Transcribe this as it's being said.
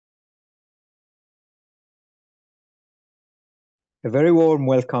A very warm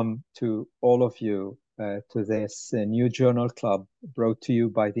welcome to all of you to this new journal club brought to you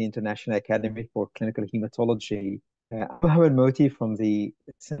by the International Academy for Clinical Hematology. I'm Mohamad Mohty from the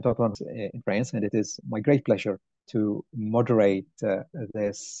Center in France, and it is my great pleasure to moderate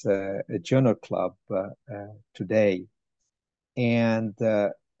this journal club today. And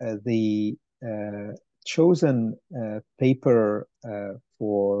the chosen paper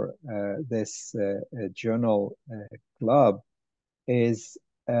for this journal club is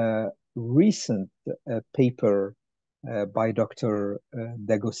a recent paper by Dr.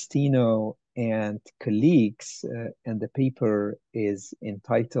 D'Agostino and colleagues, and the paper is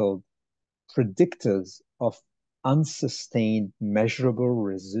entitled Predictors of Unsustained Measurable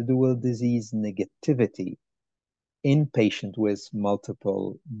Residual Disease Negativity in Patients with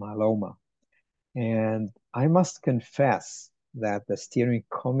Multiple Myeloma. And I must confess that the steering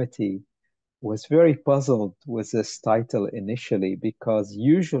committee was very puzzled with this title initially because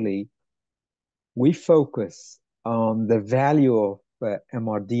usually we focus on the value of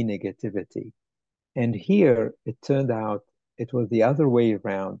MRD negativity. And here it turned out it was the other way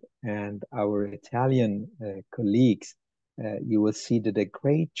around. And our Italian colleagues, you will see, did a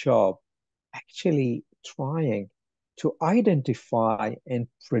great job actually trying to identify and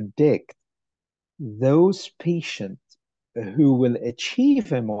predict those patients who will achieve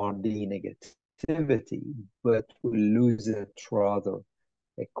MRD negativity, but will lose it rather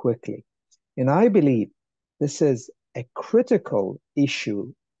quickly. And I believe this is a critical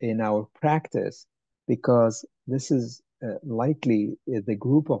issue in our practice because this is likely the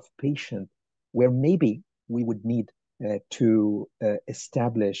group of patients where maybe we would need to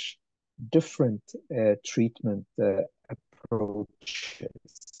establish different treatment approaches.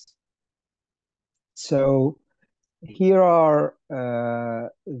 So here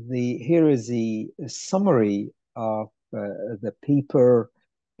is the summary of the paper,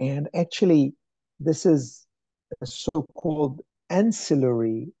 and actually this is a so-called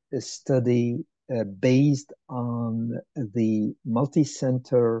ancillary study based on the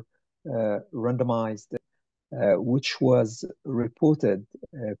multi-center randomized, which was reported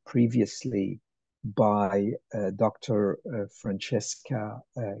previously by Dr. Francesca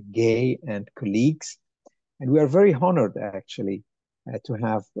Gay and colleagues. And we are very honored, actually, to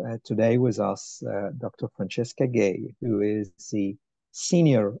have today with us Dr. Francesca Gay, who is the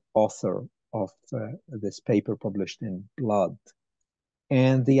senior author of this paper published in Blood.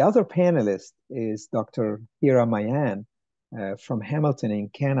 And the other panelist is Dr. Hira Mian from Hamilton in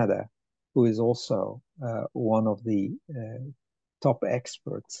Canada, who is also one of the top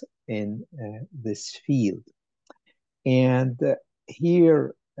experts in this field. And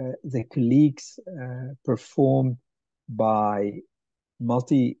here, the colleagues performed by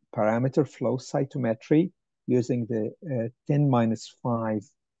multi-parameter flow cytometry using the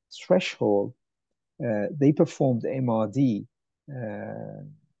 10-5 threshold. They performed MRD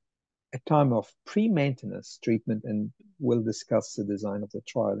at time of pre-maintenance treatment, and we'll discuss the design of the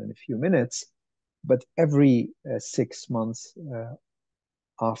trial in a few minutes, but every 6 months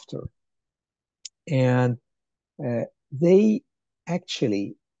after. And they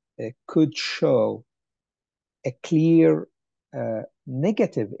actually could show a clear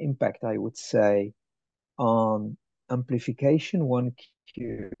negative impact, I would say, on amplification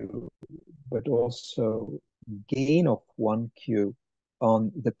 1Q, but also gain of 1Q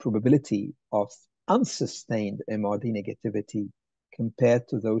on the probability of unsustained MRD negativity compared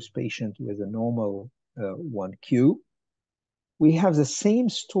to those patients with a normal 1Q. We have the same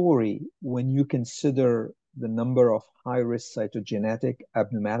story when you consider the number of high-risk cytogenetic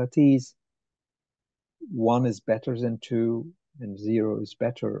abnormalities. 1 is better than 2, and 0 is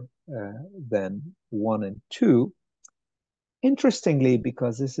better than 1 and 2. Interestingly,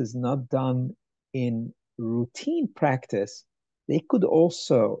 because this is not done in routine practice, they could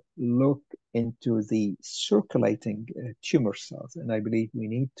also look into the circulating tumor cells, and I believe we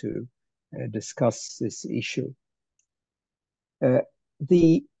need to discuss this issue.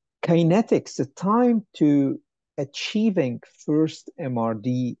 The kinetics, the time to achieving first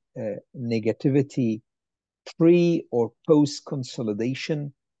MRD negativity pre or post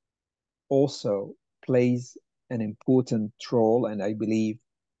consolidation also plays an important role, and I believe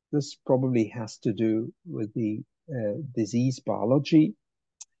this probably has to do with the disease biology.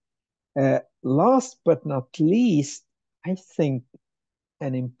 Last but not least, I think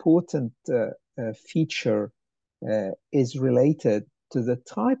an important feature is related to the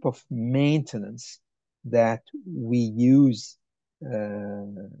type of maintenance that we use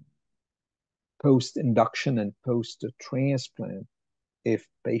post-induction and post-transplant if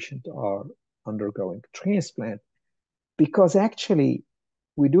patients are undergoing transplant, because actually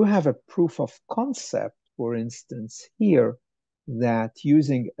we do have a proof of concept, for instance, here, that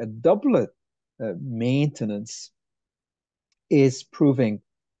using a doublet maintenance is proving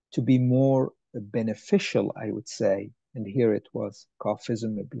to be more beneficial, I would say. And here it was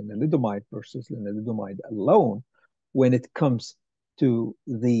carfilzomib lenalidomide versus lenalidomide alone when it comes to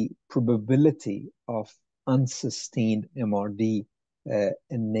the probability of unsustained MRD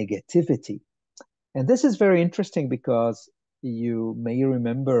negativity. And this is very interesting because you may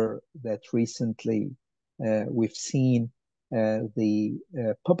remember that recently we've seen the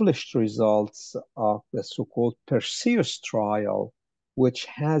published results of the so-called Perseus trial, which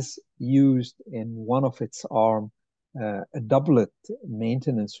has used in one of its arm a doublet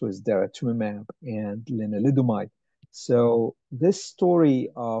maintenance with daratumumab and lenalidomide. So this story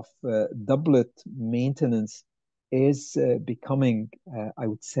of doublet maintenance is becoming, I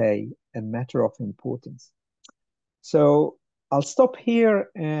would say, a matter of importance. So I'll stop here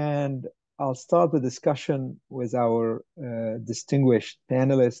and I'll start the discussion with our distinguished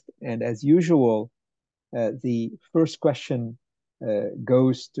panelists. And as usual, the first question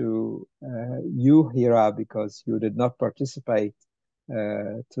goes to you, Hira, because you did not participate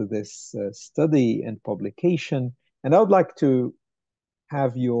to this study and publication. And I would like to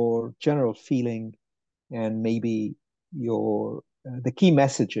have your general feeling and maybe your the key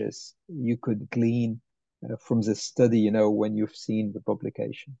messages you could glean from this study, you know, when you've seen the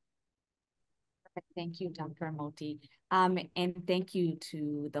publication. Thank you, Dr. Mohty. And thank you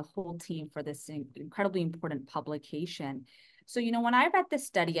to the whole team for this incredibly important publication. So, you know, when I read this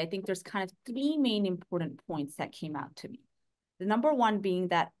study, I think there's kind of three main important points that came out to me. The number one being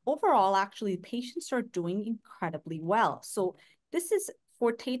that overall, actually, patients are doing incredibly well. So this is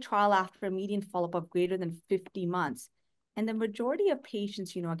Forte trial after a median follow-up of greater than 50 months. And the majority of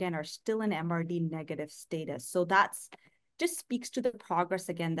patients, you know, again, are still in MRD negative status. So that's just speaks to the progress,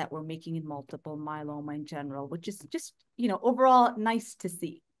 again, that we're making in multiple myeloma in general, which is just, you know, overall nice to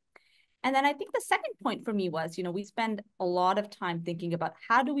see. And then I think the second point for me was, you know, we spend a lot of time thinking about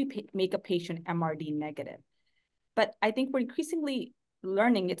how do we make a patient MRD negative? But I think we're increasingly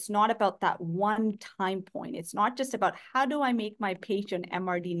learning it's not about that one time point. It's not just about how do I make my patient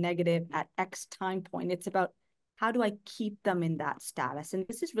MRD negative at X time point. It's about how do I keep them in that status? And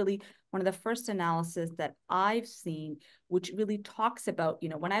this is really one of the first analysis that I've seen, which really talks about, you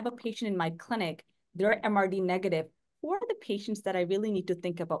know, when I have a patient in my clinic, they're MRD negative, who are the patients that I really need to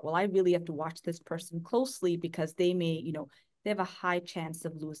think about? Well, I really have to watch this person closely because they may, you know, they have a high chance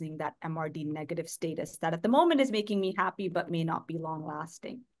of losing that MRD negative status that at the moment is making me happy, but may not be long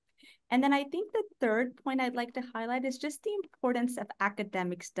lasting. And then I think the third point I'd like to highlight is just the importance of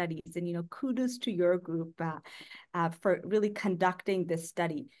academic studies. And, you know, kudos to your group for really conducting this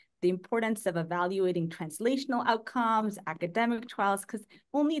study. The importance of evaluating translational outcomes, academic trials, because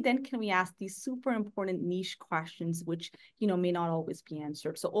only then can we ask these super important niche questions, which, you know, may not always be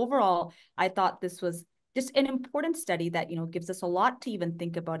answered. So overall, I thought this was just an important study that, you know, gives us a lot to even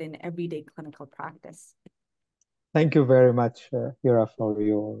think about in everyday clinical practice. Thank you very much, Hira, for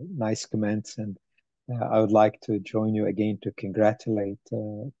your nice comments. And I would like to join you again to congratulate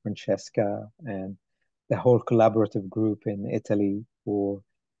Francesca and the whole collaborative group in Italy for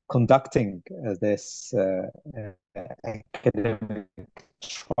conducting this academic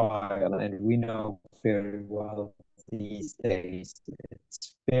trial. And we know very well these days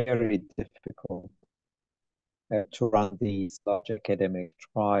it's very difficult to run these large academic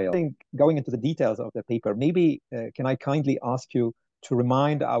trials. I think going into the details of the paper, maybe can I kindly ask you to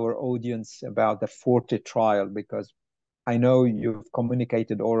remind our audience about the Forte trial, because I know you've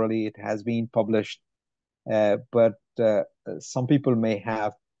communicated orally, it has been published, but some people may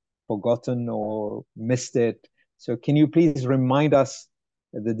have forgotten or missed it. So can you please remind us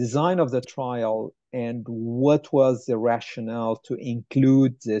the design of the trial and what was the rationale to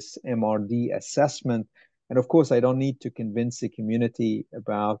include this MRD assessment? And of course, I don't need to convince the community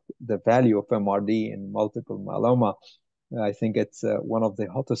about the value of MRD in multiple myeloma. I think it's one of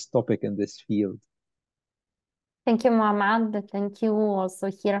the hottest topics in this field. Thank you, Mohamad. Thank you also,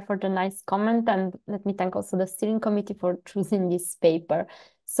 Hira, for the nice comment. And let me thank also the steering committee for choosing this paper.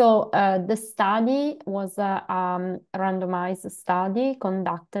 So the study was a randomized study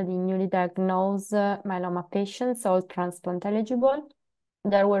conducted in newly diagnosed myeloma patients, all transplant eligible.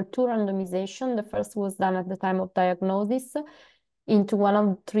 There were two randomizations. The first was done at the time of diagnosis into one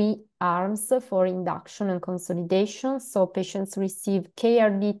of three arms for induction and consolidation. So patients receive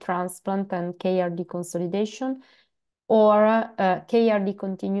KRD transplant and KRD consolidation, or KRD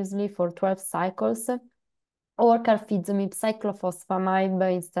continuously for 12 cycles, or carfilzomib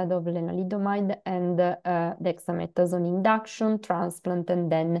cyclophosphamide instead of lenalidomide, and dexamethasone induction, transplant,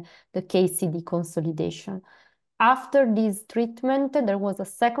 and then the KCD consolidation. After this treatment, there was a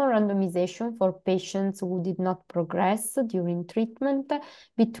second randomization for patients who did not progress during treatment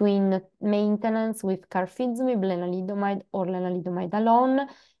between maintenance with carfilzomib, lenalidomide, or lenalidomide alone.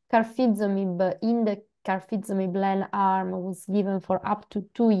 Carfilzomib in the carfilzomib-len arm was given for up to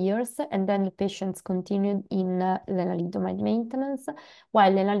 2 years, and then the patients continued in lenalidomide maintenance,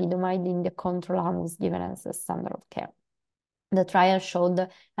 while lenalidomide in the control arm was given as a standard of care. The trial showed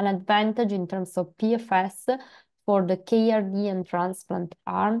an advantage in terms of PFS for the KRD and transplant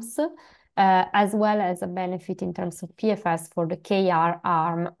arms, as well as a benefit in terms of PFS for the KR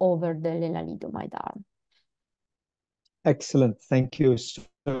arm over the lenalidomide arm. Excellent. Thank you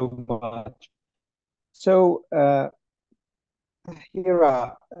so much. So,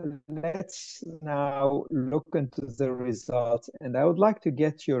 Hira, let's now look into the results, and I would like to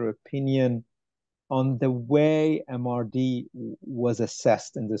get your opinion on the way MRD was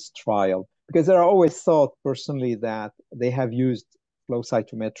assessed in this trial, because I always thought personally that they have used flow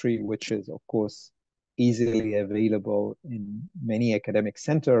cytometry, which is, of course, easily available in many academic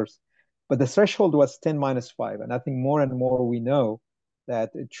centers, but the threshold was 10 minus 5, and I think more and more we know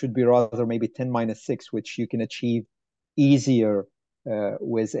that it should be rather maybe 10 minus 6, which you can achieve easier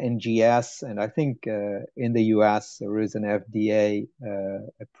with NGS. And I think in the US, there is an FDA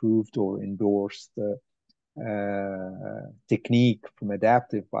approved or endorsed technique from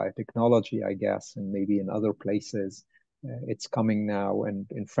adaptive biotechnology, I guess, and maybe in other places it's coming now. And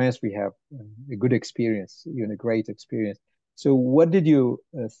in France, we have a good experience, a great experience. So what did you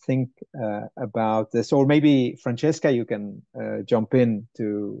think about this? Or maybe, Francesca, you can jump in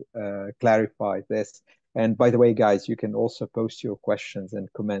to clarify this. And by the way, guys, you can also post your questions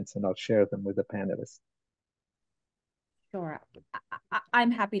and comments, and I'll share them with the panelists. Sure.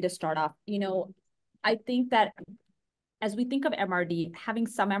 I'm happy to start off. I think that as we think of MRD, having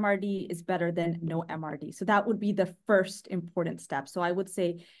some MRD is better than no MRD. So that would be the first important step. So I would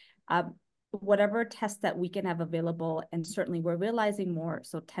say whatever test that we can have available, and certainly we're realizing more,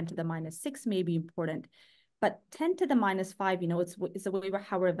 so 10 to the minus 6 may be important, but 10 to the minus 5, it's a way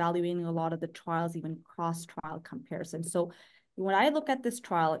how we're evaluating a lot of the trials, even cross-trial comparison. So when I look at this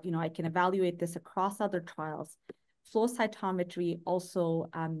trial, I can evaluate this across other trials. Flow cytometry also,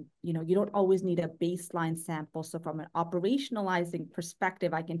 you don't always need a baseline sample. So from an operationalizing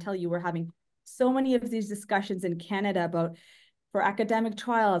perspective, I can tell you we're having so many of these discussions in Canada about, for academic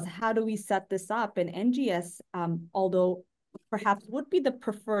trials, how do we set this up? And NGS, although perhaps would be the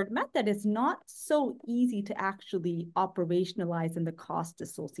preferred method, is not so easy to actually operationalize and the cost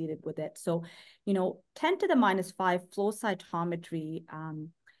associated with it. So, 10 to the minus 5 flow cytometry,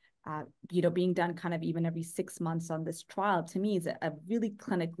 being done kind of even every 6 months on this trial, to me is a really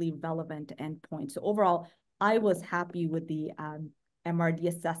clinically relevant endpoint. So overall, I was happy with the MRD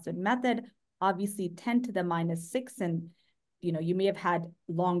assessment method. Obviously, 10 to the minus 6, and you may have had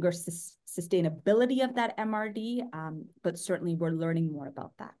longer sustainability of that MRD, but certainly we're learning more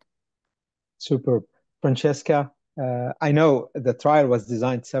about that. Super. Francesca, I know the trial was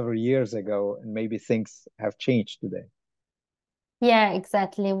designed several years ago, and maybe things have changed today. Yeah,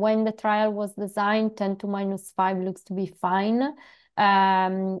 exactly. When the trial was designed, 10 to minus 5 looks to be fine.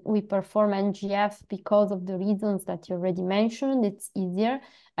 We perform NGF because of the reasons that you already mentioned. It's easier.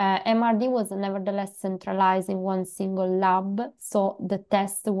 MRD was nevertheless centralized in one single lab, so the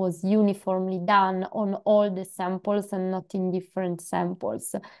test was uniformly done on all the samples and not in different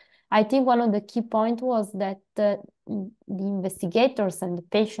samples. I think one of the key points was that the investigators and the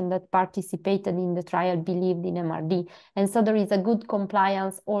patient that participated in the trial believed in MRD. And so there is a good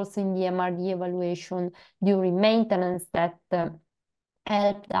compliance also in the MRD evaluation during maintenance that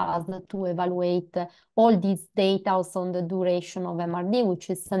helped us to evaluate all these data also on the duration of MRD, which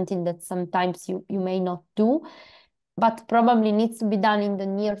is something that sometimes you may not do, but probably needs to be done in the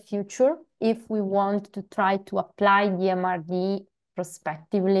near future if we want to try to apply the MRD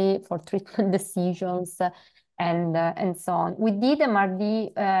prospectively for treatment decisions and so on. We did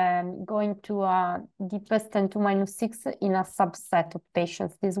MRD going to a deepest 10 to minus 6 in a subset of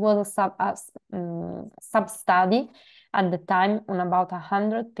patients. This was a sub-study at the time on about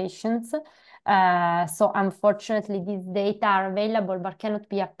 100 patients. So unfortunately, these data are available but cannot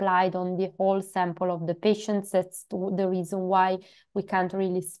be applied on the whole sample of the patients. That's the reason why we can't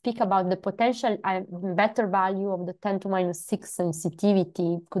really speak about the potential better value of the 10 to minus 6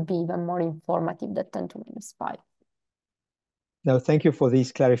 sensitivity. It could be even more informative than 10 to minus 5. No, thank you for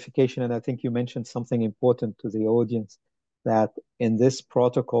this clarification. And I think you mentioned something important to the audience. that in this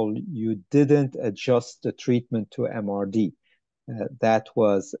protocol, you didn't adjust the treatment to MRD. That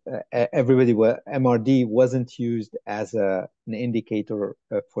was MRD wasn't used as an indicator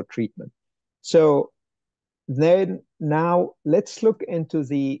for treatment. So then now let's look into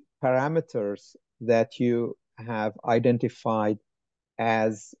the parameters that you have identified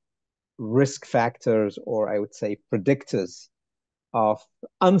as risk factors, or I would say predictors of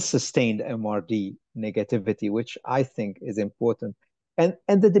unsustained MRD negativity, which I think is important. And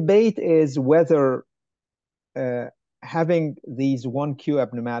the debate is whether having these 1Q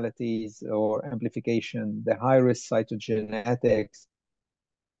abnormalities or amplification, the high-risk cytogenetics,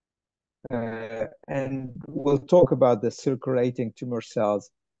 and we'll talk about the circulating tumor cells,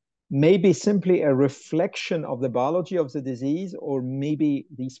 maybe simply a reflection of the biology of the disease, or maybe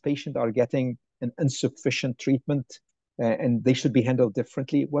these patients are getting an insufficient treatment and they should be handled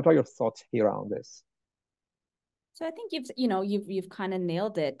differently. What are your thoughts here on this? So I think you've kind of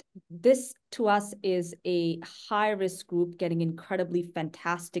nailed it. This to us is a high risk group getting incredibly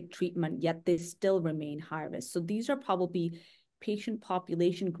fantastic treatment, yet they still remain high risk. So these are probably patient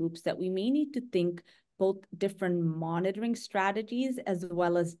population groups that we may need to think both different monitoring strategies as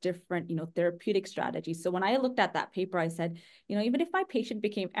well as different, therapeutic strategies. So when I looked at that paper, I said, even if my patient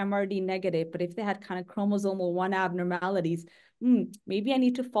became MRD negative, but if they had kind of chromosomal 1 abnormalities, maybe I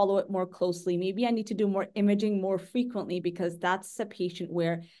need to follow it more closely. Maybe I need to do more imaging more frequently, because that's a patient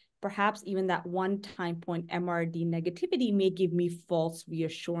where perhaps even that one time point MRD negativity may give me false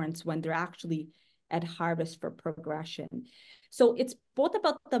reassurance when they're actually at high risk for progression. So it's both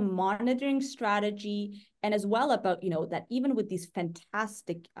about the monitoring strategy and as well about, that even with these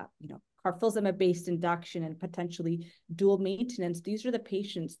fantastic, carfilzomib-based induction and potentially dual maintenance, these are the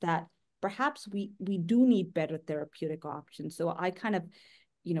patients that perhaps we do need better therapeutic options. So I kind of,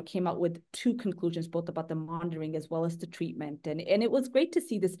 came out with two conclusions, both about the monitoring as well as the treatment. And it was great to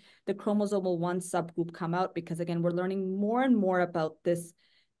see the chromosomal 1 subgroup come out, because again, we're learning more and more about this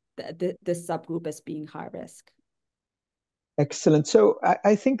subgroup as being high risk. Excellent. So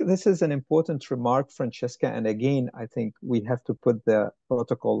I think this is an important remark, Francesca. And again, I think we have to put the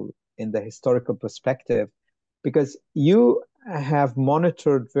protocol in the historical perspective, because you have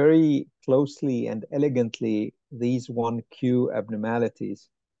monitored very closely and elegantly these 1Q abnormalities.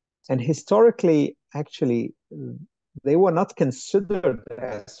 And historically, actually, they were not considered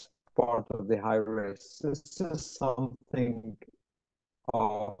as part of the high risk. This is something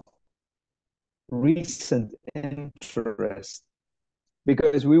of recent interest,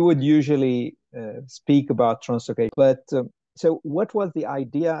 because we would usually speak about translocation. But so what was the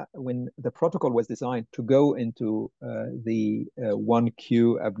idea when the protocol was designed to go into the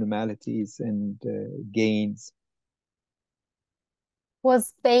 1Q abnormalities and gains?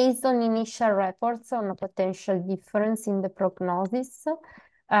 Was based on initial reports on a potential difference in the prognosis.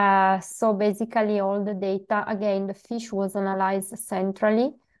 So basically all the data, again, the FISH was analyzed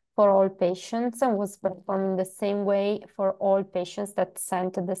centrally for all patients and was performed in the same way for all patients that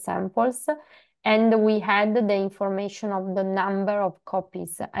sent the samples. And we had the information of the number of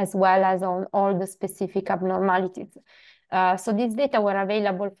copies as well as on all the specific abnormalities. So these data were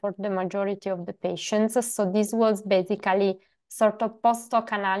available for the majority of the patients. So this was basically sort of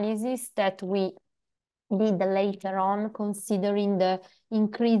post-hoc analysis that we did later on, considering the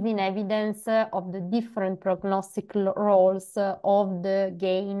increasing evidence of the different prognostic roles of the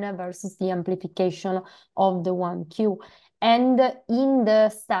gain versus the amplification of the 1Q. And in the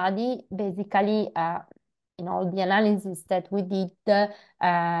study, basically, in all the analysis that we did,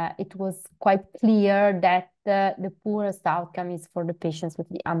 it was quite clear that the poorest outcome is for the patients with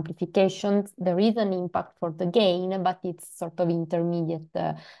the amplifications. There is an impact for the gain, but it's sort of intermediate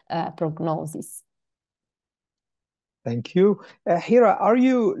prognosis. Thank you. Hira, are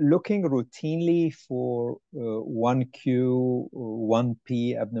you looking routinely for 1Q,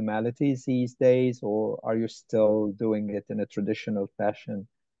 1P abnormalities these days, or are you still doing it in a traditional fashion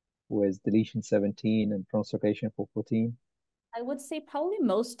with deletion 17 and translocation 414? I would say probably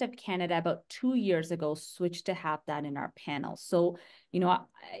most of Canada about 2 years ago switched to have that in our panel. So,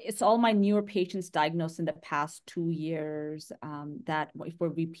 it's all my newer patients diagnosed in the past 2 years that if we're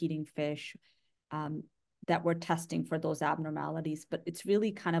repeating FISH, that we're testing for those abnormalities. But it's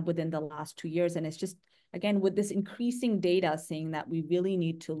really kind of within the last 2 years. And it's just, again, with this increasing data saying that we really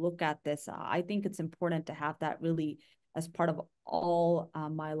need to look at this, I think it's important to have that really as part of all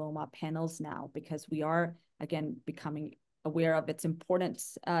myeloma panels now, because we are, again, becoming aware of its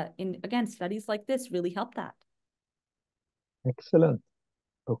importance. Again, studies like this really help that. Excellent.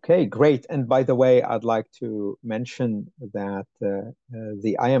 Okay, great. And by the way, I'd like to mention that the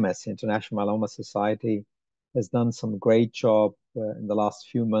IMS, International Myeloma Society, has done some great job in the last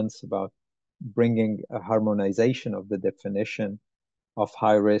few months about bringing a harmonization of the definition of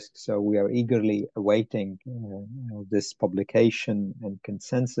high risk. So we are eagerly awaiting this publication and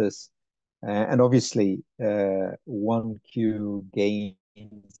consensus. And obviously, 1Q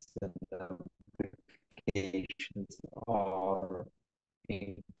gains and applications are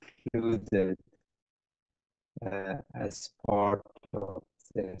included as part of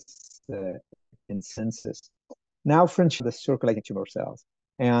this consensus. Now, Francesca, the circulating tumor cells.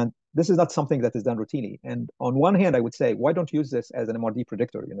 And this is not something that is done routinely. And on one hand, I would say, why don't use this as an MRD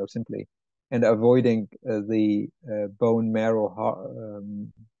predictor, simply, and avoiding the bone marrow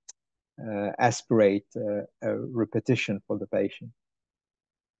aspirate repetition for the patient?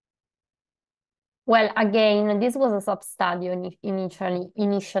 Well, again, this was a sub-study initially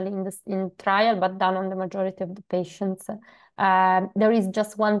in trial, but done on the majority of the patients. There is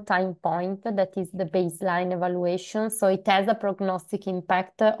just one time point that is the baseline evaluation, so it has a prognostic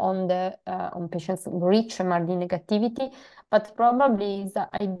impact on on patients who reach MRD negativity, but probably is,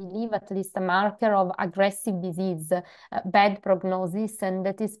 I believe, at least a marker of aggressive disease, bad prognosis, and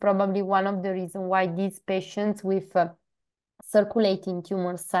that is probably one of the reasons why these patients with circulating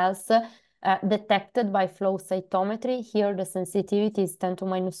tumor cells detected by flow cytometry. Here, the sensitivity is 10 to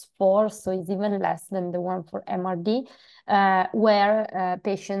 -4, so it's even less than the one for MRD, where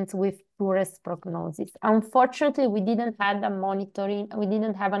patients with poorest prognosis. Unfortunately, we didn't have a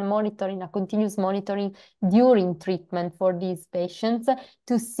continuous monitoring during treatment for these patients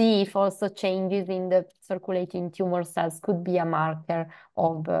to see if also changes in the circulating tumor cells could be a marker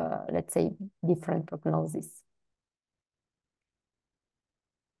of, let's say, different prognosis.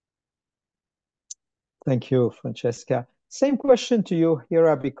 Thank you, Francesca. Same question to you,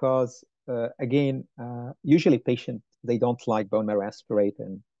 Hira, because again, usually patients, they don't like bone marrow aspirate,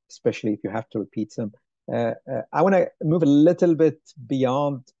 and especially if you have to repeat them. I want to move a little bit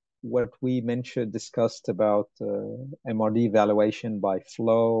beyond what we discussed about MRD evaluation by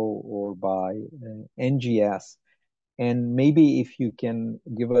flow or by NGS. And maybe if you can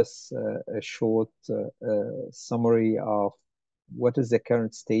give us a short summary of what is the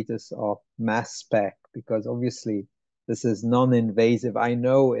current status of mass spec, because obviously this is non-invasive. I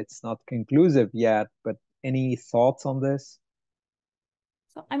know it's not conclusive yet, but any thoughts on this?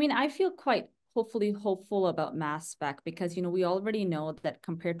 So, I mean, I feel quite hopeful about mass spec because, we already know that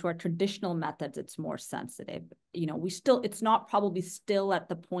compared to our traditional methods, it's more sensitive. It's not probably still at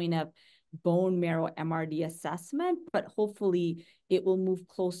the point of bone marrow MRD assessment, but hopefully it will move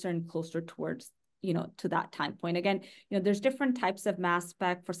closer and closer towards to that time point. Again, there's different types of mass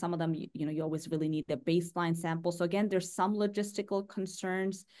spec. For some of them, you always really need the baseline sample. So again, there's some logistical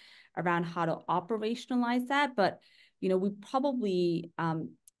concerns around how to operationalize that, but we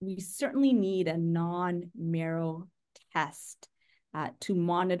certainly need a non-marrow test to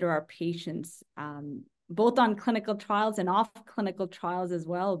monitor our patients, both on clinical trials and off clinical trials as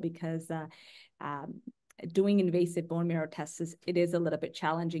well, because doing invasive bone marrow tests it is a little bit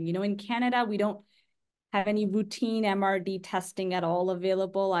challenging. In Canada, we don't have any routine MRD testing at all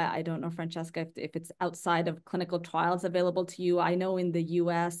available. I don't know, Francesca, if it's outside of clinical trials available to you. I know in the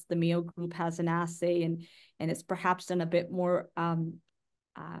US, the Mayo Group has an assay, and it's perhaps done a bit more,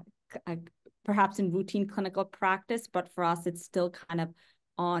 perhaps in routine clinical practice, but for us, it's still kind of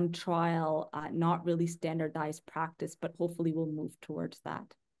on trial, not really standardized practice, but hopefully we'll move towards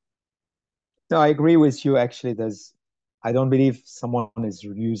that. No, I agree with you. Actually, I don't believe someone is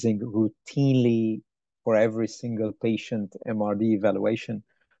using routinely for every single patient MRD evaluation.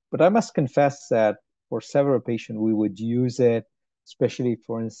 But I must confess that for several patients, we would use it, especially,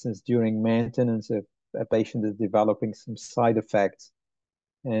 for instance, during maintenance if a patient is developing some side effects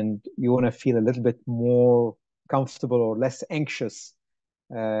and you want to feel a little bit more comfortable or less anxious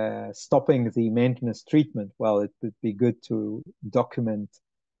stopping the maintenance treatment. Well, it would be good to document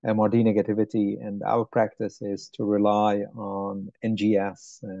MRD negativity, and our practice is to rely on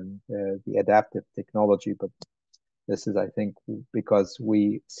NGS and the adaptive technology. But this is, I think, because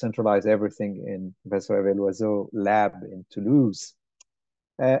we centralize everything in Professor Hervé Loiseau's lab in Toulouse.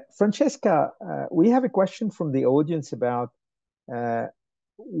 Francesca, we have a question from the audience about that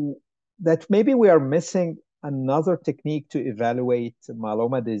maybe we are missing another technique to evaluate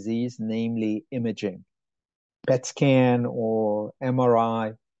myeloma disease, namely imaging, PET scan or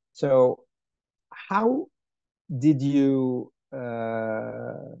MRI. So how did you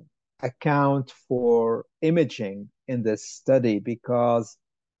account for imaging in this study? Because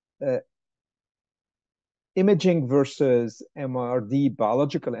imaging versus MRD,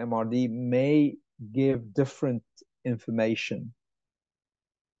 biological MRD, may give different information.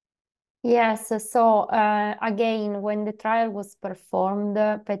 Yes, so again, when the trial was performed,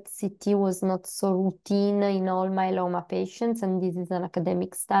 PET-CT was not so routine in all myeloma patients, and this is an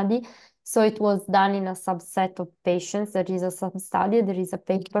academic study. So it was done in a subset of patients. There is a sub-study. There is a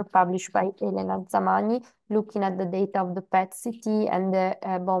paper published by Elena Zamani looking at the data of the PET-CT and the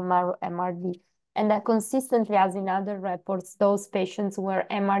bone marrow MRD. And consistently, as in other reports, those patients who were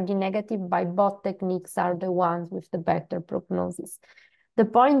MRD negative by both techniques are the ones with the better prognosis. The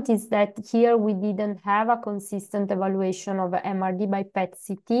point is that here we didn't have a consistent evaluation of MRD by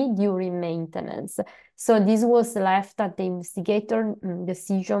PET-CT during maintenance. So this was left at the investigator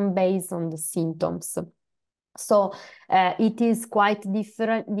decision based on the symptoms. So it is quite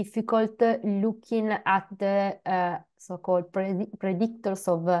difficult looking at the so-called predictors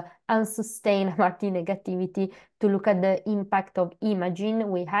of unsustained MRD negativity to look at the impact of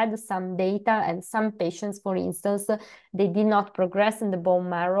imaging. We had some data, and some patients, for instance, they did not progress in the bone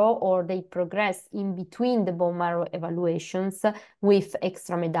marrow, or they progressed in between the bone marrow evaluations with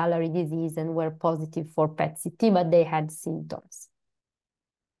extramedullary disease and were positive for PET-CT, but they had symptoms.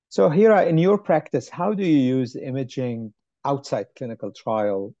 So Hira, in your practice, how do you use imaging outside clinical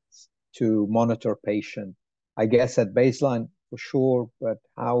trials to monitor patients? I guess at baseline for sure, but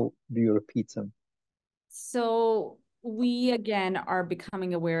how do you repeat them? So we, again, are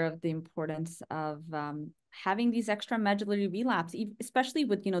becoming aware of the importance of having these extramedullary relapse, especially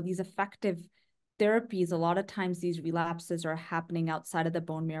with, these effective therapies. A lot of times these relapses are happening outside of the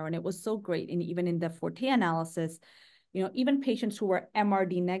bone marrow. And it was so great. And even in the Forte analysis, even patients who were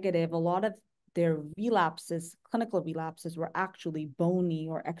MRD negative, a lot of their relapses, clinical relapses, were actually bony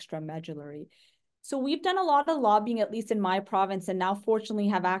or extramedullary. So we've done a lot of lobbying, at least in my province, and now fortunately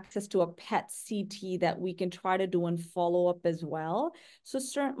have access to a PET-CT that we can try to do and follow up as well. So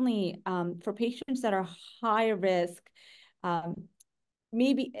certainly for patients that are high risk,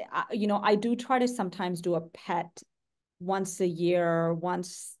 maybe, I do try to sometimes do a PET once a year,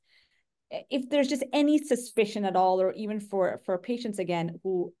 if there's just any suspicion at all, or even for patients, again,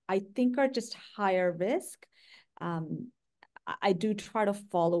 who I think are just higher risk, I do try to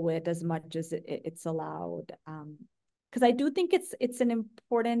follow it as much as it's allowed. Because I do think it's an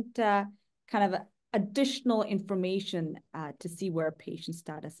important kind of additional information to see where a patient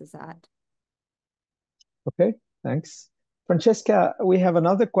status is at. Okay, thanks. Francesca, we have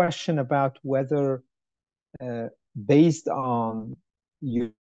another question about whether, based on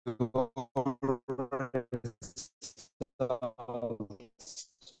your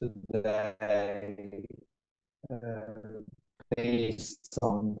today, based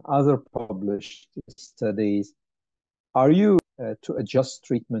on other published studies, are you to adjust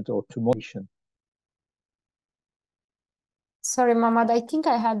treatment or to motivation? Sorry, Mohamad, I think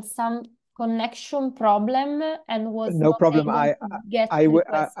I had some connection problem and was no not problem. able to get the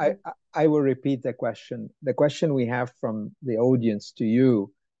question. I will repeat the question. The question we have from the audience to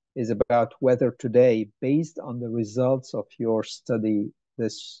you is about whether today, based on the results of your study,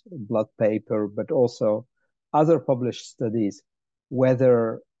 this blood paper, but also other published studies,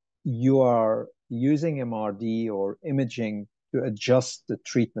 whether you are using MRD or imaging to adjust the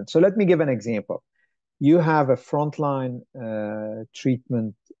treatment. So let me give an example. You have a frontline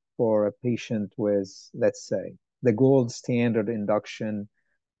treatment for a patient with, let's say, the gold standard induction,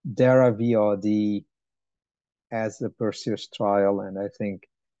 Dara-VRd as the Perseus trial, and I think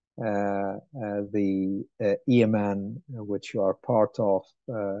the EMN, which you are part of,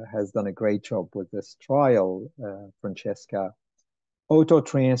 has done a great job with this trial, Francesca. Auto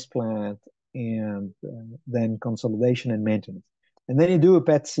transplant, and then consolidation and maintenance. And then you do a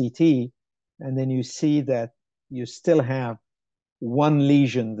PET-CT, and then you see that you still have one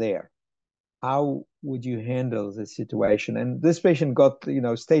lesion there. How would you handle the situation? And this patient got,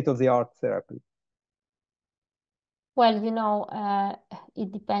 state-of-the-art therapy. Well,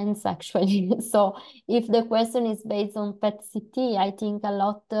 it depends actually. So if the question is based on PET-CT, I think a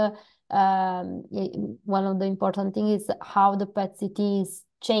lot, one of the important things is how the PET-CT is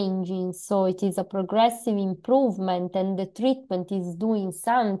changing. So it is a progressive improvement and the treatment is doing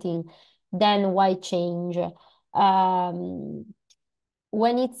something, then why change?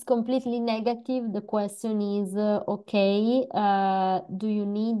 When it's completely negative, the question is, okay, do you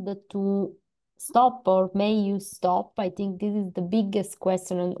need to stop or may you stop? I think this is the biggest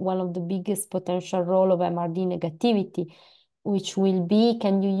question and one of the biggest potential role of MRD negativity, which will be,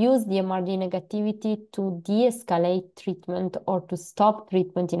 can you use the MRD negativity to de-escalate treatment or to stop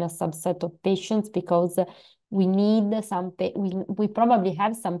treatment in a subset of patients? Because we need we probably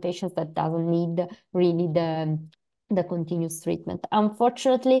have some patients that doesn't need really the continuous treatment.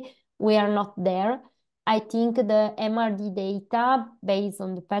 Unfortunately, we are not there. I think the MRD data based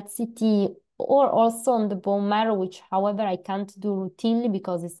on the PET-CT or also on the bone marrow, which however I can't do routinely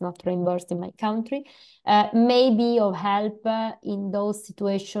because it's not reimbursed in my country, may be of help in those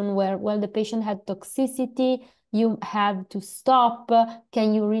situations where, well, the patient had toxicity, you have to stop.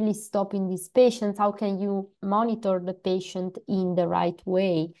 Can you really stop in these patients? How can you monitor the patient in the right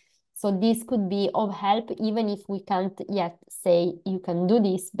way? So this could be of help, even if we can't yet say you can do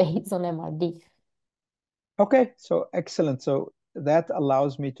this based on MRD. Okay, so excellent. So that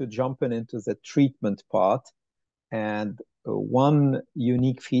allows me to jump into the treatment part. And one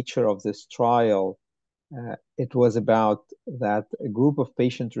unique feature of this trial, it was about that a group of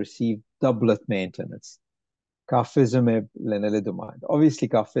patients received doublet maintenance, carfilzomib, lenalidomide. Obviously,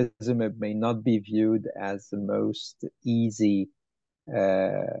 carfilzomib may not be viewed as the most easy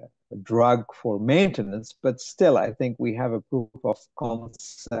drug for maintenance, but still, I think we have a proof of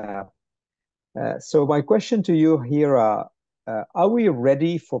concept. So my question to you, Hira, are we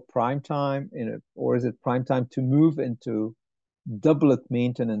ready for prime time, or is it prime time to move into doublet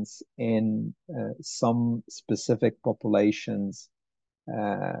maintenance in some specific populations,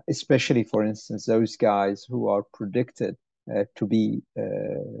 especially, for instance, those guys who are predicted to be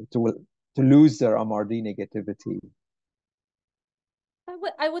to lose their MRD negativity?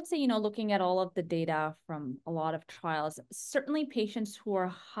 I would say, looking at all of the data from a lot of trials, certainly patients who are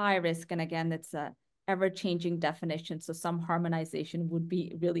high risk, and again, it's a ever-changing definition, so some harmonization would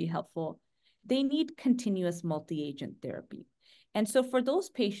be really helpful. They need continuous multi-agent therapy. And so for those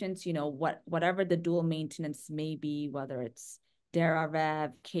patients, whatever the dual maintenance may be, whether it's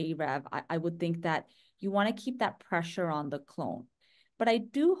Dara-Rev, K-Rev, I would think that you want to keep that pressure on the clone. But I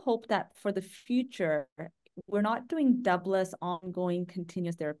do hope that for the future, we're not doing doublets, ongoing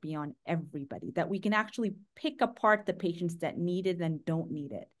continuous therapy on everybody, that we can actually pick apart the patients that need it and don't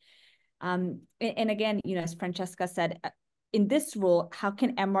need it. And again, as Francesca said, in this role, how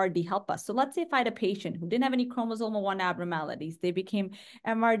can MRD help us? So let's say if I had a patient who didn't have any chromosomal 1 abnormalities, they became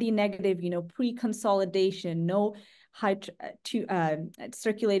MRD negative, pre-consolidation, no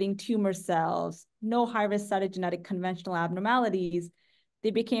circulating tumor cells, no high-risk cytogenetic conventional abnormalities,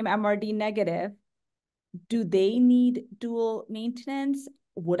 they became MRD negative. Do they need dual maintenance?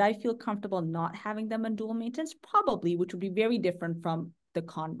 Would I feel comfortable not having them on dual maintenance? Probably, which would be very different from the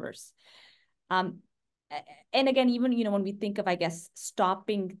converse. And again, even, when we think of, I guess,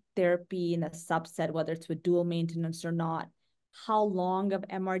 stopping therapy in a subset, whether it's with dual maintenance or not, how long of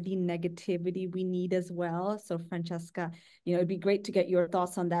MRD negativity we need as well. So Francesca, it'd be great to get your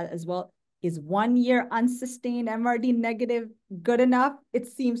thoughts on that as well. Is 1 year unsustained MRD negative good enough? It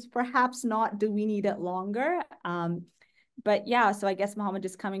seems perhaps not. Do we need it longer? But yeah, so I guess, Mohamad,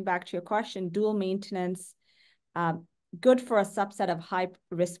 just coming back to your question, dual maintenance, good for a subset of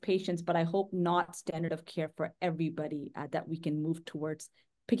high-risk patients, but I hope not standard of care for everybody, that we can move towards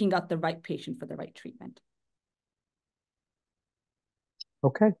picking out the right patient for the right treatment.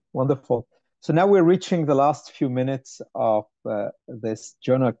 Okay, wonderful. So now we're reaching the last few minutes of this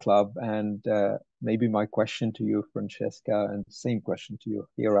journal club, and maybe my question to you, Francesca, and same question to you,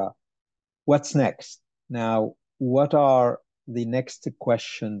 Hira. What's next? Now, what are the next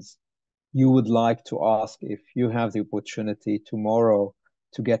questions you would like to ask if you have the opportunity tomorrow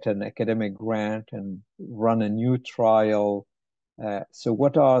to get an academic grant and run a new trial? So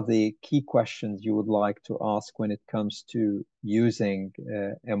what are the key questions you would like to ask when it comes to using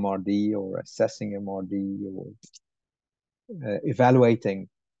MRD or assessing MRD or evaluating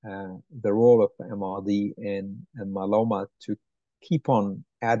the role of MRD in myeloma to keep on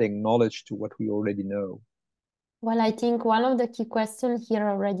adding knowledge to what we already know? Well, I think one of the key questions here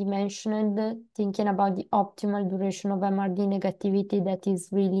already mentioned, thinking about the optimal duration of MRD negativity that is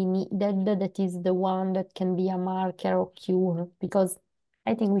really needed, that is the one that can be a marker or cure, because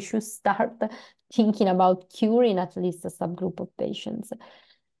I think we should start thinking about curing at least a subgroup of patients.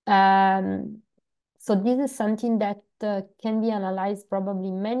 So this is something that can be analyzed probably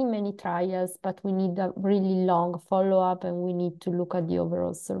many, many trials, but we need a really long follow-up and we need to look at the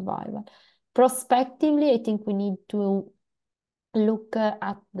overall survival. Prospectively, I think we need to look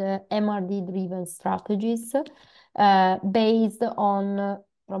at the MRD-driven strategies based on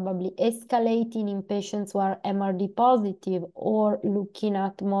probably escalating in patients who are MRD positive or looking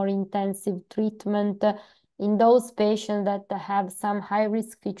at more intensive treatment in those patients that have some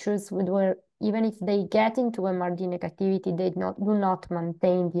high-risk features even if they get into MRD negativity, they do not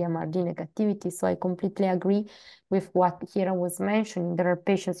maintain the MRD negativity. So I completely agree with what Hira was mentioning. There are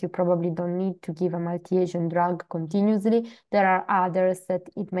patients you probably don't need to give a multi-agent drug continuously. There are others that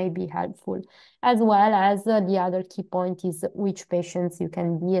it may be helpful, as well as the other key point is which patients you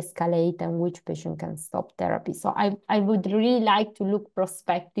can de-escalate and which patient can stop therapy. So I would really like to look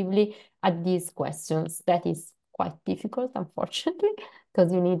prospectively at these questions. That is quite difficult, unfortunately,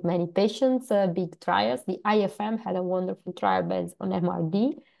 because you need many patients, big trials. The IFM had a wonderful trial based on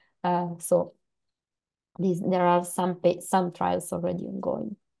MRD. So there are some trials already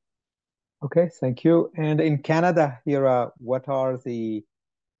ongoing. Okay, thank you. And in Canada, Hira, what is the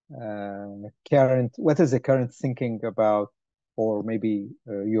current thinking about, or maybe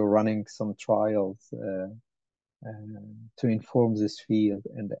you're running some trials to inform this field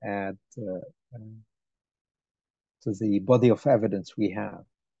and add to the body of evidence we have?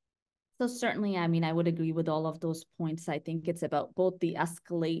 So certainly, I mean, I would agree with all of those points. I think it's about both the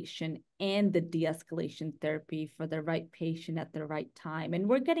escalation and the de-escalation therapy for the right patient at the right time. And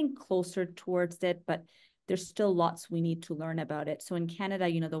we're getting closer towards it, but there's still lots we need to learn about it. So in Canada,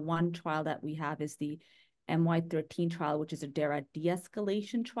 you know, the one trial that we have is the MY13 trial, which is a DARA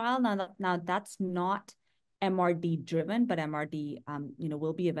de-escalation trial. Now that's not MRD driven, but MRD, you know,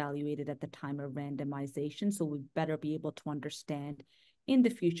 will be evaluated at the time of randomization. So we better be able to understand in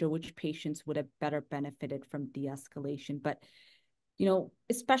the future which patients would have better benefited from de-escalation. But, you know,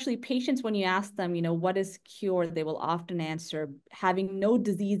 especially patients, when you ask them, you know, what is cure, they will often answer having no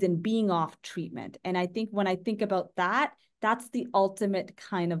disease and being off treatment. And I think when I think about that, that's the ultimate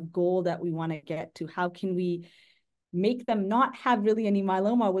kind of goal that we want to get to. How can we make them not have really any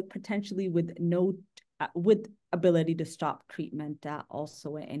myeloma with potentially with no with ability to stop treatment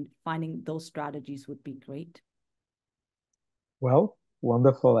also, and finding those strategies would be great. Well,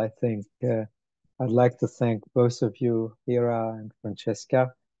 wonderful. I think I'd like to thank both of you, Hira and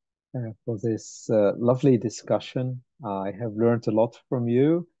Francesca, for this lovely discussion. I have learned a lot from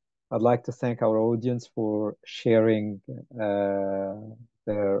you. I'd like to thank our audience for sharing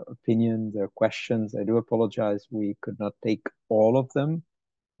their opinion, their questions. I do apologize we could not take all of them,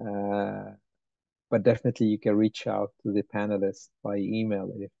 but definitely you can reach out to the panelists by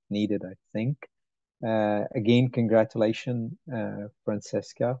email if needed, I think. Again, congratulations,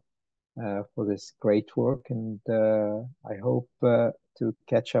 Francesca, for this great work, and I hope to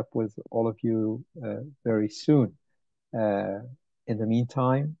catch up with all of you very soon. In the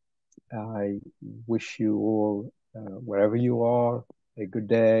meantime, I wish you all, wherever you are, a good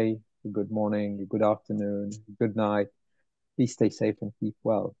day, a good morning, a good afternoon, a good night. Please stay safe and keep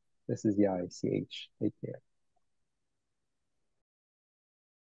well. This is the ICH. Take care.